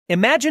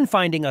Imagine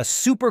finding a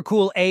super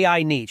cool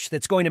AI niche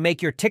that's going to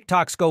make your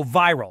TikToks go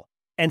viral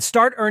and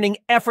start earning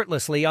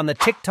effortlessly on the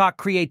TikTok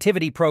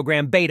creativity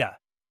program beta.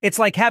 It's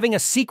like having a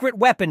secret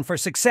weapon for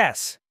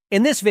success.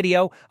 In this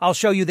video, I'll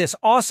show you this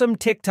awesome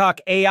TikTok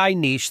AI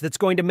niche that's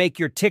going to make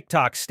your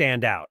TikTok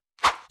stand out.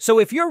 So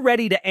if you're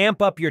ready to amp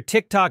up your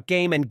TikTok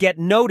game and get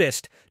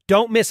noticed,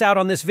 don't miss out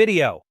on this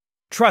video.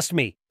 Trust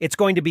me, it's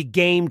going to be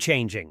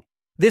game-changing.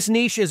 This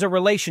niche is a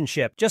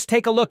relationship. Just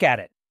take a look at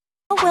it.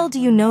 How well do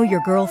you know your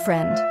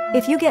girlfriend?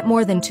 If you get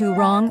more than 2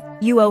 wrong,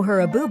 you owe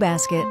her a boo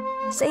basket.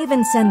 Save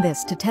and send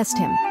this to test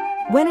him.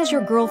 When is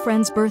your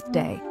girlfriend's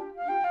birthday?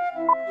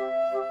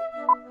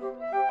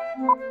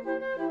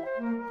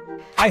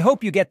 I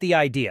hope you get the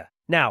idea.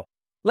 Now,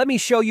 let me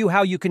show you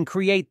how you can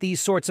create these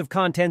sorts of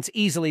contents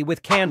easily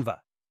with Canva.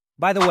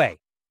 By the way,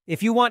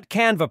 if you want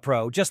Canva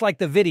Pro, just like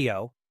the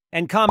video,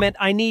 and comment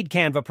 "I need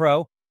Canva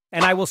Pro,"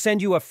 and I will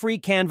send you a free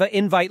Canva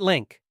invite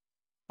link.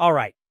 All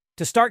right.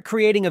 To start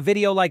creating a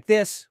video like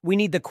this, we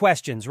need the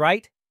questions,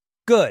 right?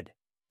 Good.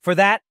 For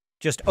that,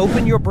 just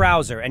open your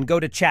browser and go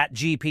to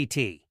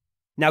ChatGPT.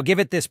 Now give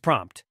it this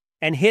prompt,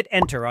 and hit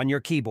enter on your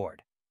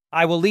keyboard.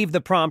 I will leave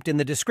the prompt in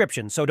the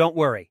description, so don't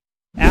worry.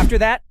 After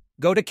that,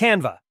 go to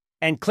Canva,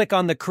 and click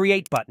on the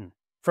Create button.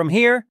 From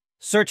here,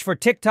 search for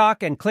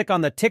TikTok and click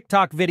on the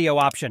TikTok video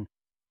option.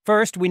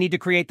 First, we need to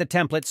create the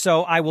template,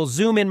 so I will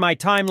zoom in my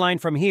timeline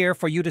from here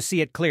for you to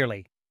see it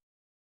clearly.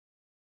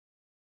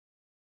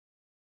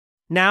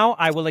 Now,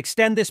 I will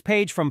extend this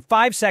page from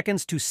 5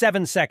 seconds to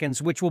 7 seconds,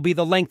 which will be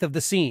the length of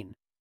the scene.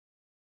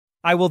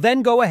 I will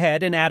then go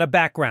ahead and add a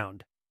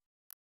background.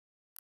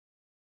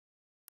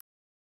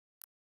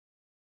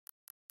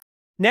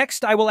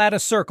 Next, I will add a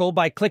circle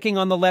by clicking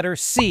on the letter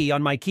C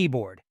on my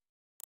keyboard.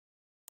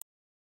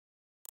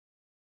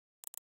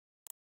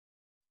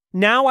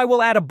 Now I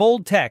will add a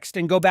bold text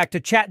and go back to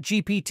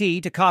ChatGPT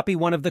to copy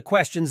one of the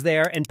questions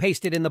there and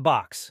paste it in the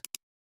box.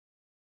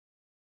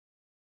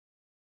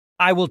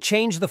 I will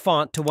change the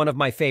font to one of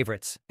my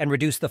favorites and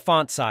reduce the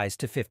font size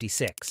to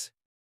 56.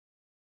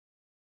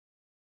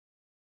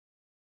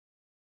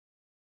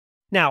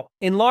 Now,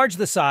 enlarge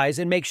the size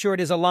and make sure it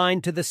is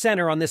aligned to the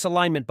center on this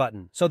alignment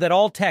button so that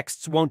all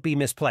texts won't be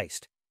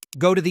misplaced.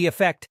 Go to the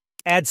effect,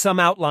 add some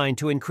outline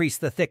to increase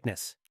the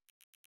thickness.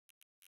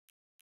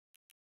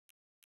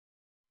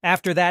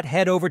 After that,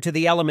 head over to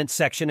the Elements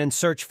section and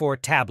search for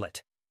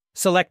Tablet.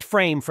 Select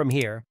Frame from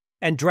here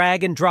and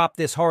drag and drop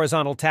this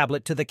horizontal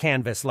tablet to the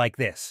canvas like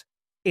this.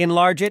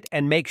 Enlarge it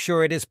and make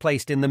sure it is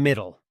placed in the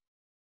middle.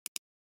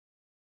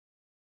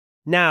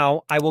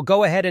 Now, I will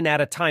go ahead and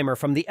add a timer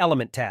from the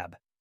Element tab.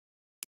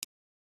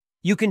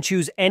 You can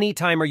choose any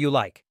timer you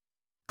like.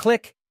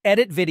 Click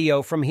Edit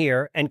Video from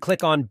here and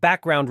click on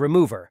Background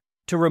Remover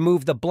to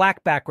remove the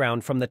black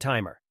background from the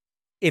timer.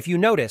 If you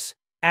notice,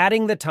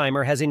 adding the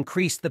timer has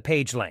increased the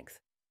page length.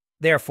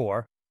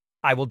 Therefore,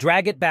 I will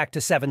drag it back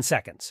to 7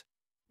 seconds.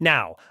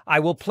 Now, I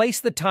will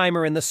place the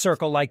timer in the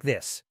circle like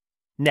this.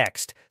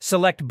 Next,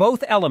 select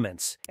both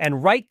elements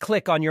and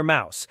right-click on your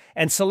mouse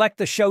and select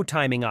the Show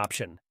Timing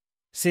option,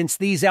 since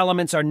these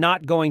elements are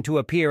not going to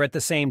appear at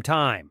the same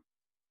time.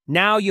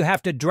 Now you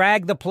have to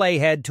drag the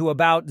playhead to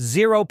about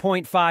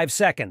 0.5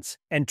 seconds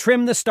and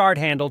trim the start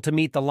handle to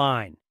meet the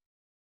line.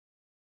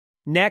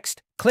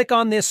 Next, click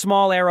on this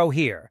small arrow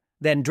here,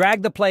 then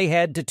drag the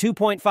playhead to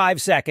 2.5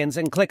 seconds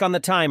and click on the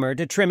timer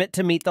to trim it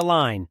to meet the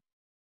line.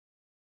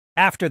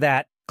 After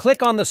that,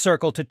 click on the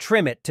circle to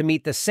trim it to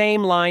meet the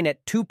same line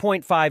at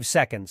 2.5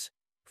 seconds.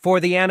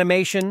 For the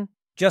animation,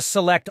 just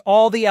select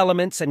all the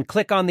elements and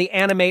click on the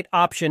Animate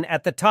option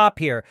at the top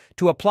here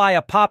to apply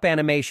a pop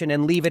animation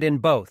and leave it in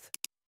both.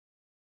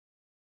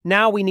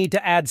 Now we need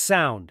to add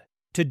sound.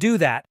 To do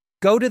that,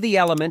 go to the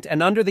element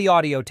and under the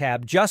Audio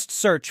tab, just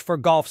search for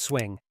Golf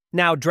Swing.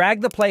 Now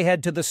drag the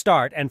playhead to the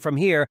start and from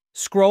here,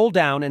 scroll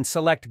down and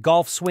select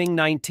Golf Swing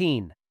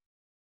 19.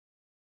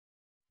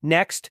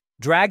 Next,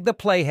 drag the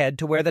playhead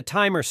to where the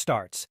timer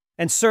starts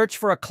and search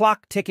for a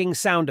clock-ticking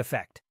sound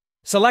effect.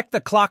 Select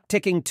the clock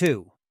ticking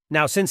too.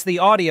 Now, since the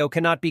audio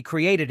cannot be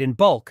created in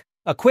bulk,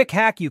 a quick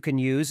hack you can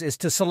use is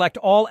to select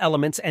all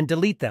elements and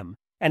delete them,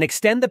 and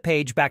extend the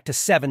page back to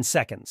 7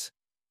 seconds.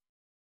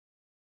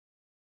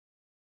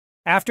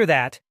 After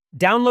that,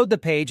 download the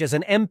page as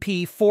an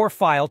MP4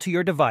 file to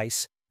your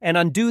device and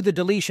undo the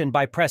deletion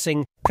by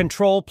pressing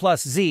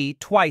Ctrl+Z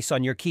twice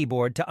on your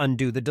keyboard to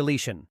undo the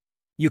deletion.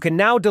 You can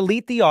now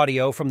delete the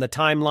audio from the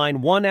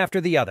timeline one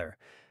after the other,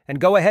 and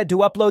go ahead to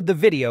upload the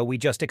video we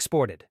just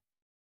exported.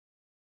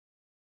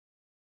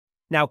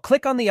 Now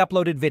click on the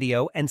uploaded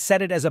video and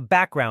set it as a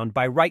background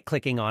by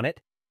right-clicking on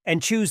it,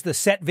 and choose the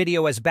Set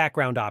Video as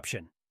Background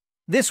option.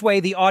 This way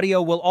the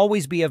audio will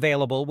always be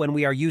available when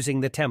we are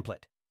using the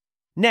template.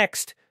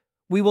 Next,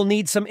 we will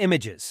need some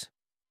images.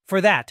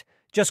 For that,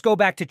 just go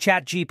back to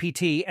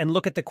ChatGPT and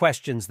look at the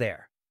questions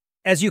there.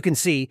 As you can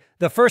see,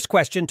 the first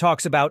question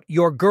talks about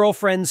your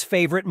girlfriend's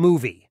favorite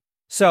movie.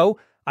 So,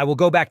 I will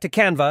go back to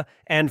Canva,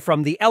 and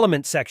from the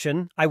Elements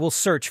section, I will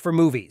search for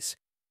movies.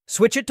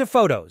 Switch it to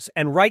Photos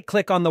and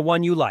right-click on the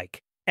one you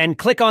like, and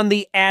click on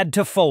the Add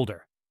to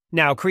Folder.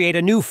 Now create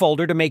a new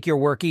folder to make your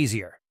work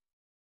easier.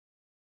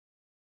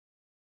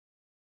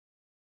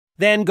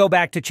 Then go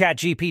back to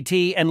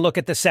ChatGPT and look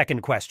at the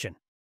second question.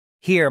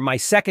 Here, my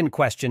second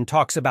question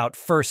talks about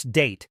first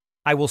date.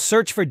 I will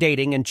search for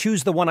dating and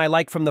choose the one I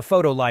like from the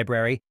photo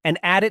library and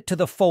add it to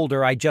the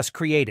folder I just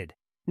created.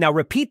 Now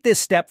repeat this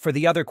step for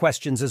the other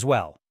questions as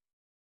well.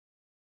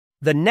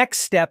 The next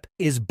step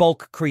is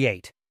bulk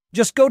create.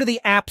 Just go to the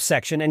app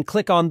section and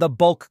click on the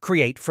bulk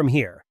create from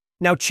here.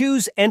 Now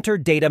choose enter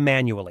data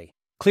manually.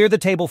 Clear the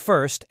table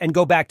first and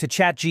go back to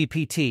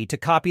ChatGPT to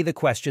copy the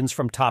questions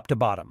from top to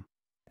bottom.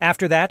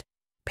 After that,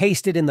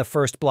 paste it in the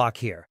first block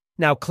here.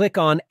 Now click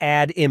on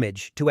Add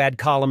Image to add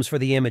columns for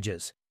the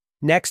images.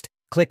 Next,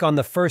 click on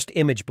the first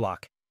image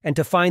block and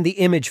to find the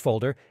image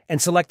folder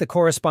and select the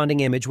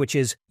corresponding image, which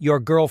is your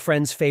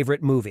girlfriend's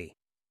favorite movie.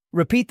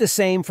 Repeat the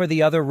same for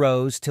the other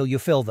rows till you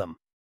fill them.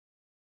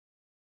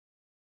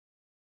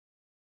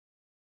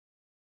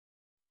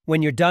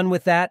 When you're done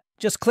with that,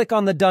 just click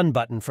on the Done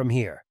button from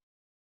here.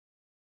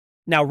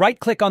 Now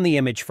right-click on the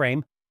image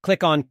frame,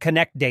 click on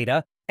Connect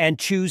Data, and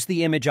choose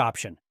the image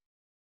option.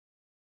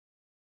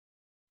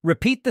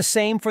 Repeat the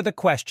same for the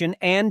question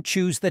and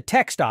choose the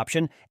text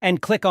option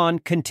and click on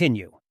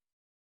Continue.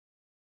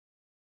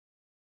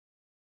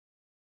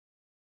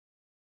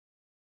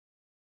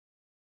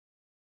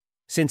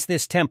 Since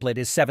this template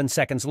is 7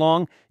 seconds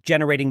long,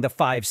 generating the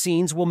 5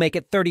 scenes will make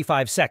it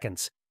 35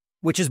 seconds,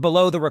 which is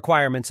below the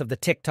requirements of the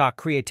TikTok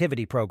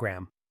creativity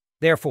program.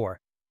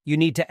 Therefore, you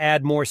need to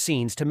add more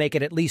scenes to make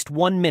it at least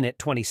 1 minute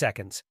 20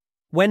 seconds.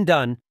 When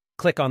done,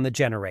 click on the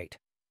Generate.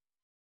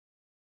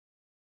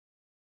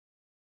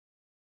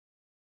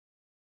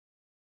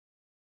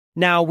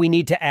 Now we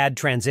need to add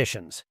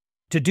transitions.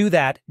 To do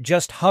that,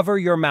 just hover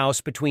your mouse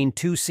between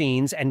 2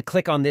 scenes and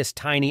click on this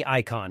tiny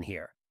icon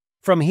here.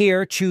 From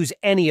here, choose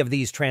any of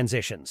these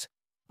transitions.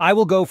 I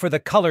will go for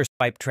the color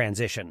swipe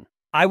transition.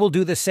 I will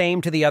do the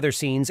same to the other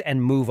scenes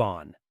and move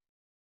on.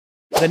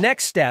 The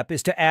next step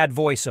is to add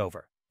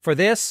voiceover. For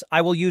this,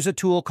 I will use a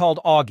tool called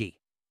Augie.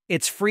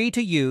 It's free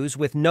to use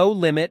with no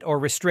limit or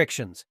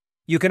restrictions.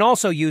 You can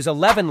also use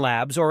 11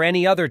 Labs or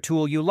any other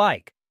tool you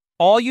like.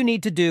 All you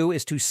need to do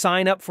is to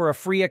sign up for a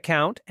free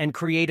account and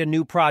create a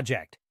new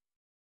project.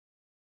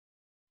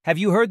 Have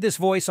you heard this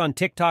voice on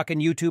TikTok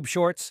and YouTube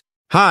Shorts?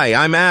 Hi,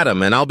 I'm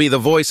Adam, and I'll be the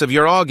voice of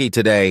your Augie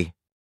today.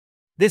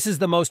 This is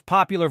the most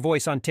popular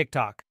voice on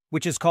TikTok,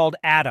 which is called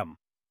Adam.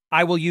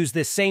 I will use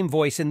this same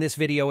voice in this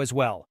video as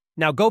well.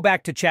 Now go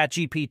back to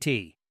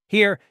ChatGPT.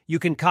 Here, you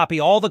can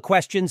copy all the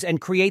questions and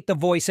create the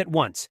voice at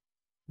once.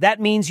 That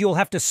means you'll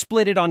have to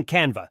split it on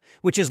Canva,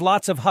 which is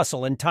lots of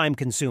hustle and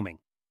time-consuming.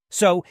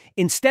 So,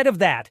 instead of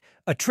that,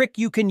 a trick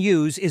you can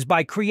use is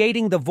by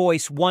creating the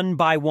voice one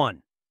by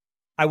one.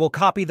 I will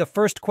copy the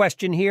first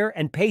question here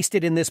and paste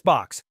it in this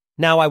box.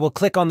 Now I will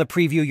click on the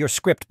Preview Your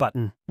Script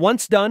button.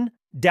 Once done,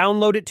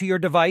 download it to your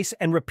device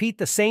and repeat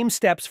the same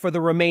steps for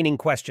the remaining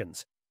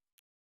questions.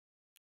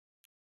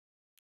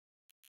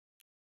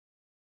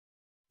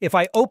 If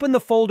I open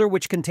the folder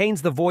which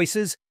contains the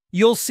voices,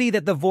 you'll see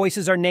that the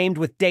voices are named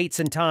with dates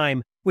and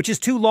time, which is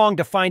too long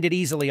to find it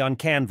easily on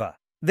Canva.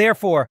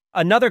 Therefore,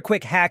 another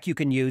quick hack you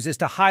can use is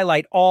to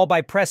highlight all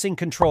by pressing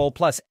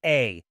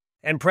Ctrl+A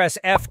and press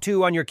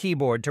F2 on your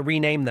keyboard to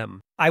rename them.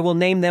 I will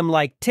name them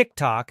like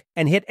TikTok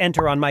and hit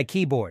Enter on my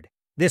keyboard.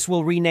 This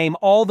will rename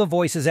all the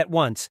voices at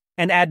once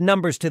and add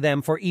numbers to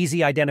them for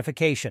easy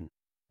identification.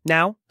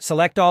 Now,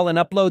 select all and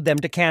upload them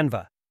to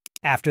Canva.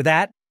 After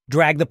that,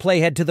 drag the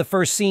playhead to the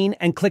first scene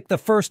and click the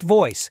first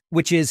voice,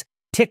 which is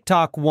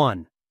TikTok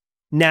 1.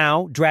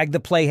 Now, drag the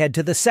playhead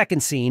to the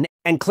second scene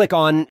and click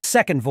on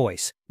Second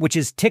Voice, which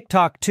is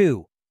TikTok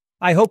 2.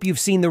 I hope you've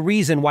seen the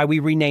reason why we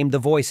renamed the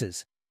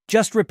voices.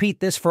 Just repeat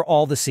this for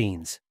all the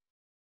scenes.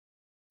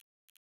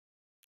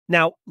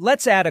 Now,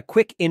 let's add a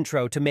quick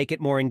intro to make it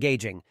more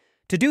engaging.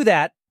 To do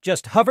that,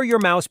 just hover your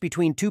mouse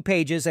between 2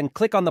 pages and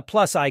click on the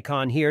plus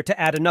icon here to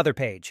add another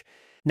page.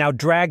 Now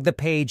drag the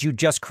page you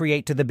just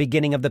create to the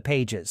beginning of the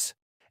pages.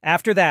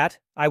 After that,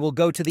 I will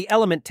go to the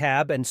Element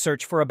tab and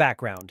search for a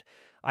background.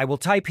 I will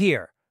type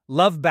here,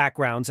 Love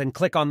Backgrounds, and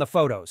click on the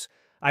photos.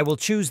 I will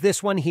choose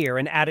this one here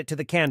and add it to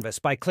the canvas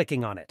by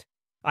clicking on it.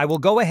 I will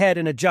go ahead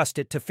and adjust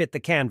it to fit the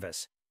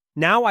canvas.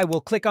 Now I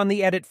will click on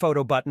the Edit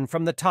Photo button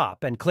from the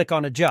top and click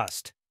on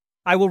Adjust.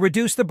 I will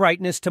reduce the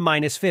brightness to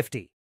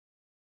 -50.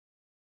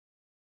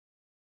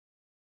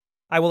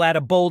 I will add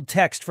a bold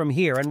text from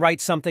here and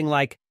write something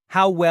like,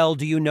 How well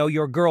do you know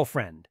your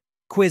girlfriend?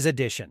 Quiz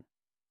Edition.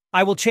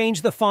 I will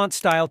change the font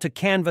style to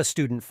Canva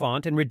student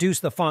font and reduce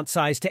the font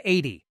size to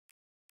 80.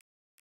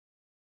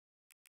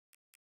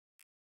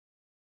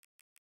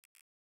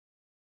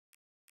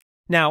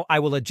 Now I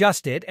will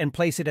adjust it and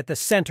place it at the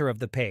center of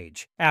the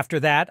page. After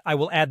that, I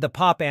will add the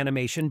pop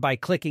animation by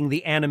clicking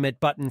the Animate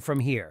button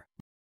from here.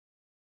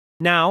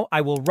 Now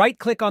I will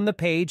right-click on the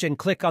page and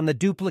click on the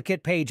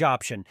Duplicate Page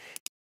option.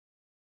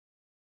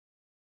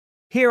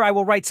 Here I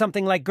will write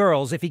something like,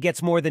 Girls, if he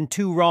gets more than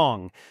 2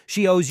 wrong,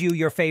 she owes you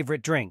your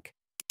favorite drink.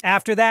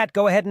 After that,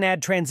 go ahead and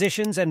add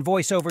transitions and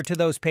voiceover to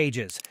those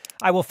pages.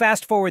 I will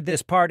fast forward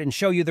this part and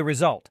show you the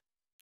result.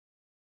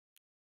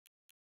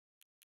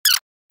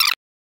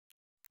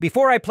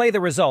 Before I play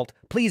the result,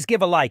 please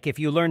give a like if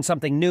you learned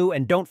something new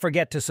and don't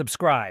forget to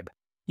subscribe.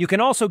 You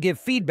can also give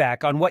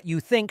feedback on what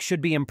you think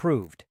should be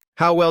improved.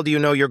 How well do you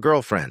know your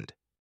girlfriend?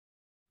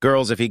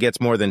 Girls, if he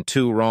gets more than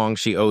 2 wrong,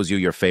 she owes you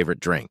your favorite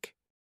drink.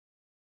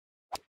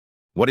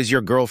 What is your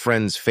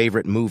girlfriend's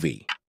favorite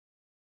movie?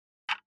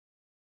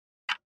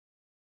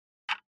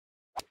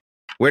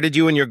 Where did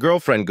you and your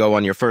girlfriend go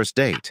on your first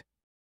date?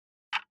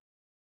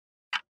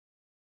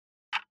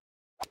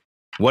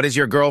 What is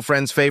your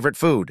girlfriend's favorite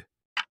food?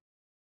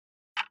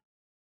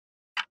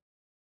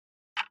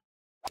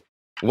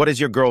 What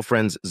is your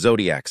girlfriend's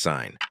zodiac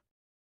sign?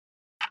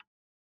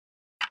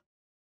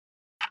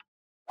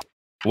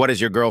 What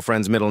is your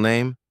girlfriend's middle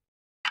name?